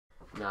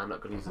Nah, I'm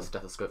not going to use a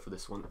stethoscope for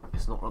this one.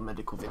 It's not a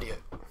medical video.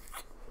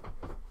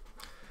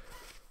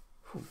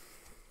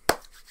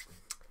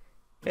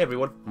 Hey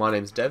everyone, my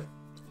name's Dev,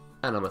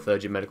 and I'm a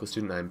third year medical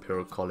student at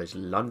Imperial College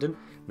London.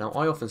 Now,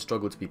 I often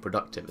struggle to be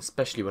productive,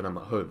 especially when I'm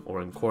at home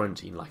or in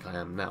quarantine like I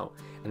am now,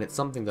 and it's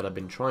something that I've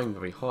been trying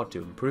very hard to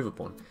improve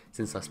upon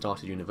since I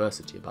started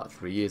university about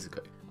 3 years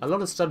ago. A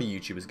lot of study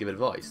YouTubers give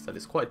advice that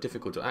is quite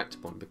difficult to act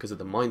upon because of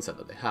the mindset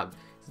that they have.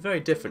 It's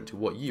very different to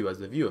what you as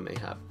the viewer may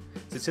have.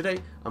 So today,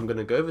 I'm going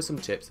to go over some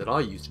tips that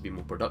I use to be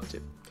more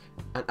productive.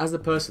 And as a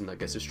person that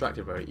gets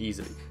distracted very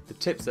easily, the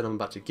tips that I'm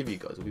about to give you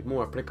guys will be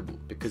more applicable,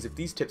 because if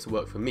these tips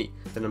work for me,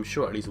 then I'm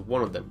sure at least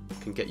one of them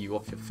can get you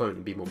off your phone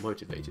and be more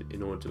motivated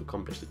in order to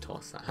accomplish the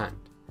tasks at hand.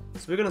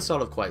 So we're going to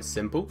start off quite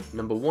simple.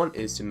 Number one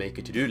is to make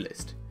a to-do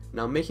list.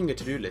 Now, making a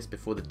to-do list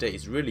before the day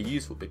is really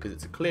useful because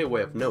it's a clear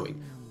way of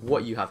knowing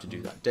what you have to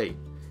do that day.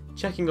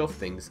 Checking off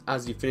things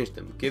as you finish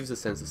them gives a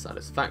sense of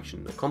satisfaction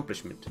and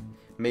accomplishment,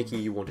 making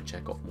you want to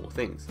check off more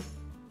things.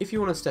 If you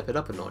want to step it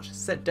up a notch,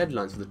 set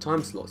deadlines for the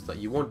time slots that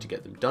you want to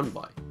get them done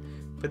by.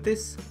 For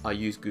this, I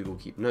use Google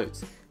Keep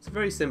Notes. It's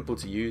very simple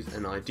to use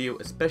and ideal,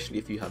 especially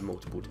if you have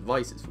multiple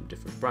devices from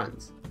different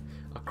brands.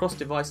 A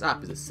cross-device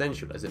app is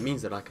essential as it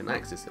means that I can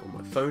access it on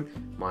my phone,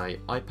 my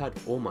iPad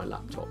or my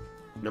laptop.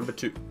 Number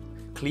 2.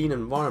 Clean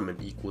environment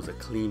equals a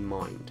clean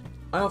mind.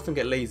 I often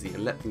get lazy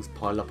and let things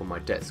pile up on my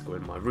desk or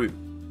in my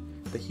room.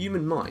 The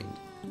human mind,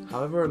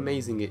 however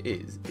amazing it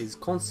is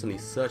constantly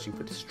searching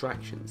for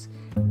distractions.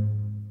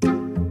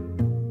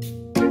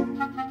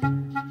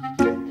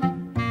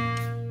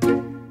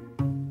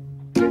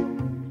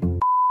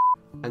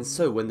 And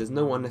so when there's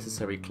no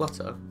unnecessary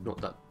clutter, not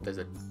that there's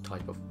a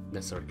type of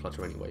necessary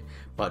clutter anyway,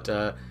 but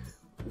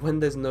when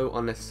there's no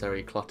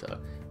unnecessary clutter,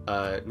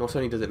 not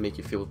only does it make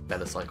you feel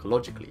better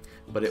psychologically,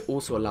 but it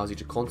also allows you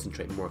to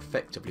concentrate more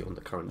effectively on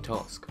the current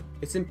task.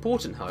 It's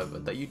important, however,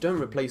 that you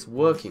don't replace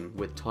working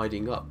with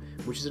tidying up,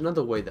 which is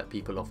another way that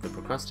people often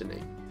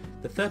procrastinate.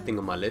 The third thing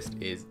on my list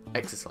is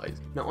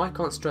exercise. Now, I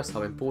can't stress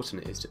how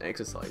important it is to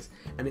exercise,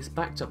 and it's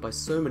backed up by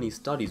so many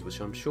studies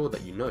which I'm sure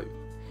that you know.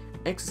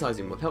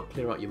 Exercising will help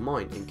clear out your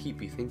mind and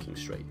keep you thinking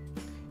straight.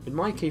 In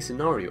my case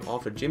scenario,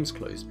 after gyms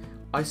closed,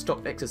 I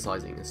stopped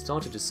exercising and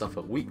started to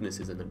suffer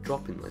weaknesses and a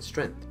drop in my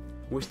strength,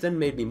 which then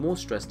made me more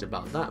stressed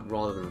about that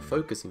rather than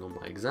focusing on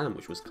my exam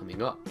which was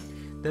coming up.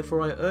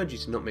 Therefore, I urge you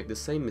to not make the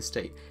same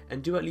mistake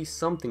and do at least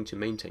something to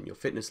maintain your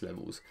fitness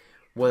levels,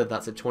 whether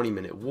that's a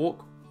 20-minute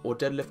walk or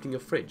deadlifting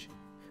your fridge.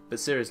 But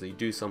seriously,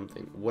 do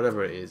something,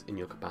 whatever it is in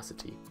your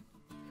capacity.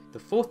 The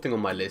fourth thing on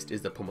my list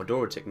is the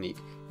Pomodoro Technique.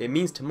 It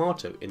means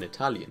tomato in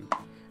Italian,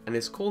 and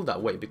it's called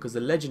that way because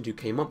the legend who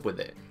came up with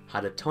it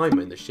had a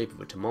timer in the shape of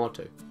a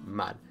tomato.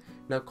 Mad.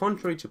 Now,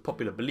 contrary to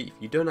popular belief,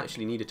 you don't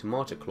actually need a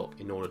tomato clock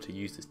in order to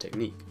use this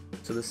technique.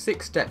 So the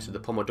 6 steps of the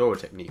Pomodoro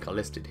Technique are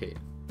listed here.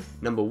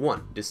 Number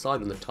 1,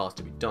 decide on the task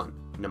to be done.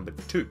 Number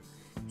 2,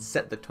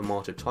 set the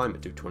tomato timer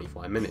to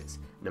 25 minutes.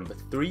 Number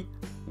 3,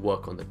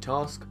 work on the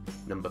task.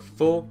 Number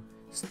 4,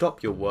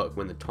 stop your work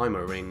when the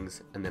timer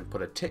rings and then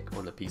put a tick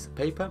on a piece of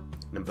paper.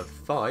 Number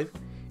 5,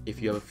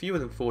 if you have fewer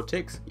than 4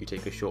 ticks, you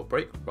take a short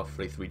break,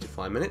 roughly 3 to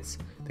 5 minutes,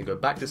 then go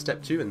back to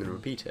step 2 and then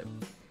repeat it.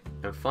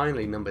 And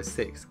finally, number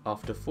 6,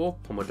 after 4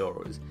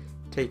 Pomodoros,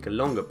 take a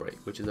longer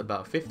break, which is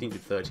about 15 to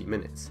 30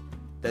 minutes.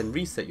 Then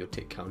reset your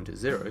tick count to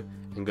 0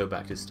 and go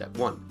back to step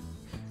 1.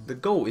 The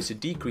goal is to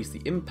decrease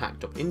the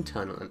impact of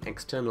internal and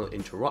external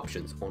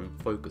interruptions on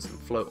focus and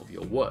flow of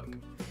your work.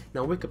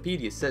 Now,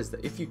 Wikipedia says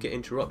that if you get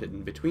interrupted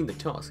in between the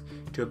tasks,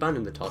 to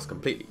abandon the task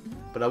completely,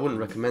 but I wouldn't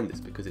recommend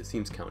this because it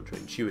seems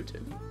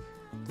counterintuitive.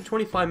 The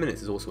 25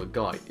 minutes is also a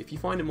guide. If you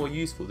find it more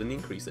useful, then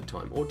increase the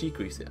time or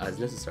decrease it as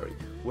necessary,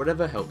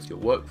 whatever helps your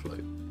workflow.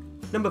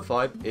 Number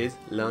 5 is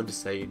learn to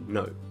say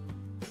no.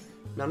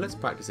 Now let's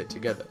practice it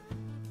together.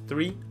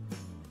 3,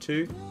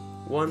 2,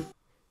 1.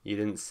 You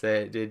didn't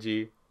say it, did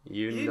you?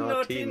 You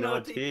naughty,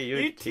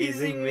 you're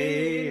teasing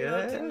me.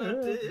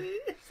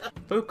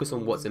 Focus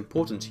on what's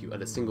important to you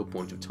at a single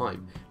point of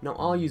time. Now,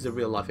 I'll use a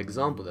real life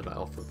example that I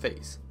often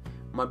face.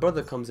 My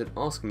brother comes in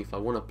asking if I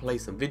want to play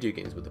some video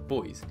games with the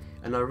boys,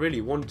 and I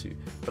really want to,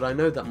 but I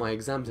know that my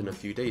exam's in a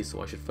few days,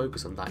 so I should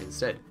focus on that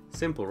instead.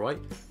 Simple, right?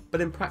 But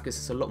in practice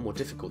it's a lot more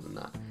difficult than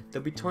that.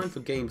 There'll be time for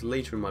games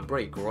later in my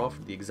break or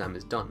after the exam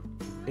is done.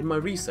 In my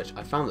research,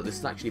 I found that this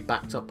is actually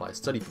backed up by a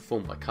study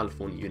performed by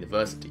California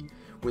University,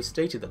 which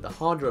stated that the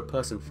harder a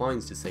person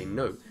finds to say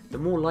no, the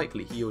more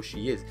likely he or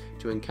she is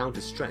to encounter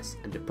stress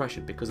and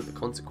depression because of the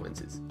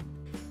consequences.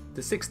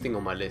 The 6th thing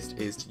on my list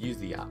is to use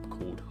the app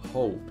called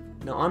Hold.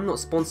 Now, I'm not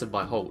sponsored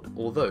by Hold,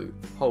 although,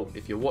 Hold,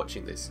 if you're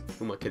watching this,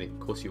 who am I kidding, of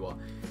course you are,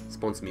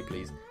 sponsor me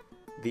please.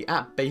 The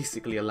app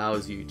basically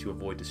allows you to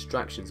avoid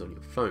distractions on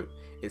your phone.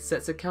 It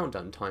sets a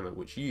countdown timer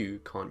which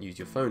you can't use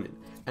your phone in,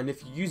 and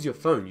if you use your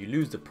phone you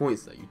lose the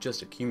points that you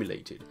just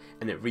accumulated,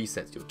 and it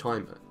resets your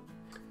timer.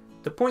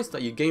 The points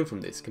that you gain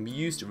from this can be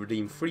used to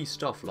redeem free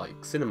stuff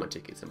like cinema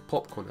tickets and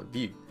popcorn at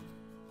View.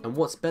 And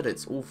what's better,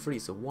 it's all free,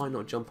 so why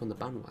not jump on the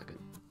bandwagon?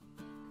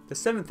 The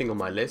 7th thing on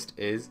my list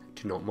is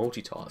to not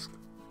multitask.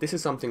 This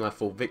is something I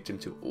fall victim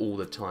to all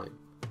the time,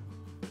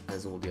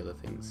 as all the other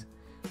things.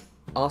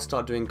 I'll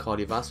start doing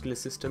cardiovascular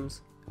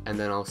systems, and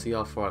then I'll see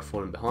how far I've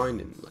fallen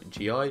behind in like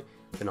GI.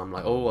 Then I'm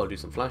like, oh, I'll do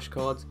some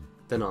flashcards.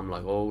 Then I'm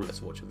like, oh,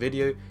 let's watch a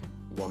video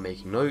while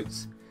making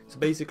notes. So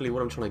basically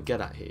what I'm trying to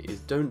get at here is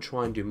don't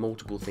try and do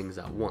multiple things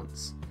at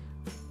once.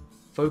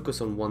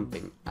 Focus on one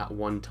thing at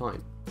one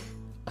time.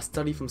 A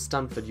study from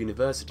Stanford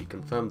University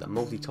confirmed that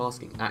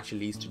multitasking actually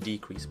leads to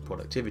decreased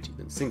productivity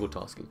than single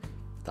tasking,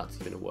 if that's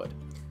even a word.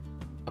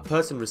 A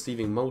person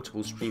receiving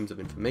multiple streams of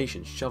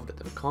information shoved at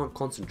them can't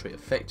concentrate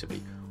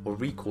effectively or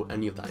recall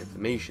any of that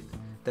information.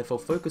 Therefore,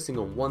 focusing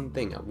on one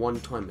thing at one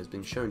time has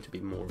been shown to be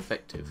more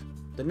effective.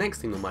 The next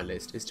thing on my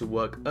list is to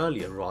work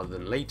earlier rather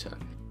than later.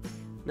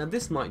 Now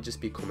this might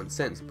just be common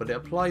sense, but it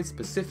applies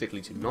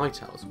specifically to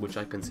night owls, which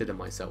I consider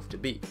myself to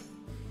be.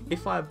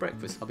 If I have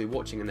breakfast, I'll be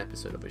watching an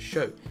episode of a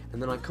show, and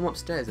then I come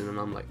upstairs and then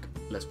I'm like,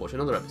 let's watch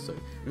another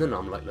episode, and then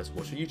I'm like, let's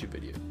watch a YouTube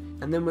video.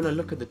 And then when I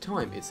look at the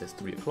time, it says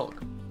 3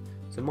 o'clock.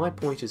 So my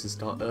point is to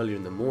start earlier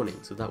in the morning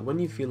so that when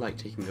you feel like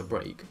taking a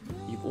break,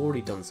 you've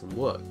already done some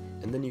work,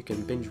 and then you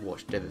can binge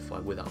watch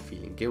Devify without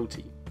feeling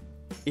guilty.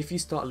 If you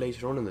start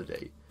later on in the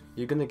day,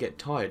 you're going to get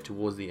tired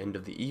towards the end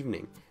of the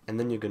evening, and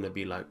then you're going to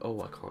be like,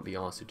 oh, I can't be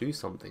asked to do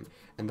something,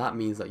 and that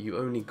means that you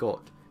only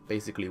got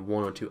basically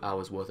 1 or 2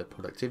 hours worth of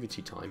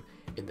productivity time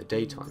in the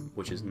daytime,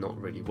 which is not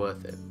really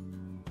worth it.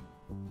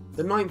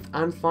 The ninth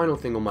and final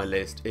thing on my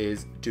list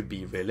is to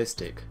be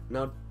realistic.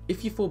 Now,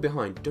 if you fall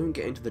behind, don't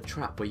get into the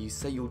trap where you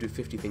say you'll do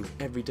 50 things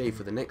every day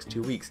for the next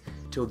 2 weeks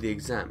till the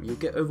exam. You'll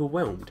get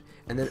overwhelmed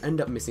and then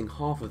end up missing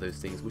half of those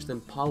things, which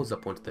then piles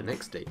up onto the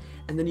next day,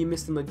 and then you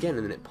miss them again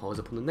and then it piles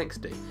up on the next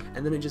day,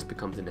 and then it just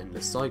becomes an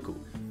endless cycle.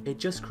 It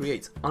just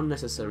creates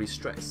unnecessary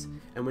stress,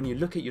 and when you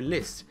look at your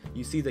list,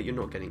 you see that you're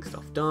not getting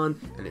stuff done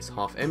and it's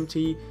half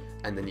empty,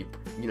 and then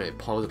it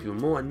piles up even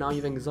more, and now you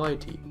have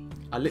anxiety.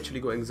 I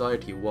literally got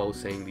anxiety while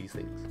saying these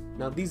things.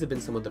 Now these have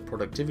been some of the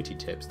productivity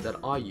tips that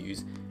I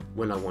use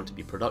when I want to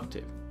be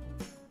productive.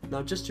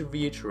 Now just to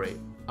reiterate,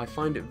 I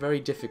find it very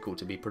difficult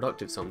to be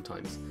productive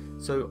sometimes,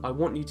 so I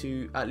want you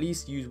to at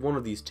least use one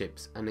of these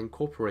tips and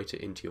incorporate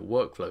it into your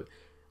workflow,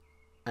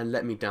 and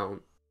let me know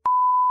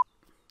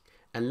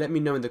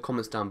in the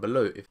comments down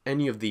below if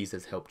any of these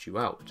has helped you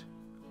out.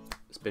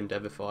 It's been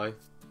Devify,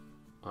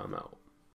 I'm out.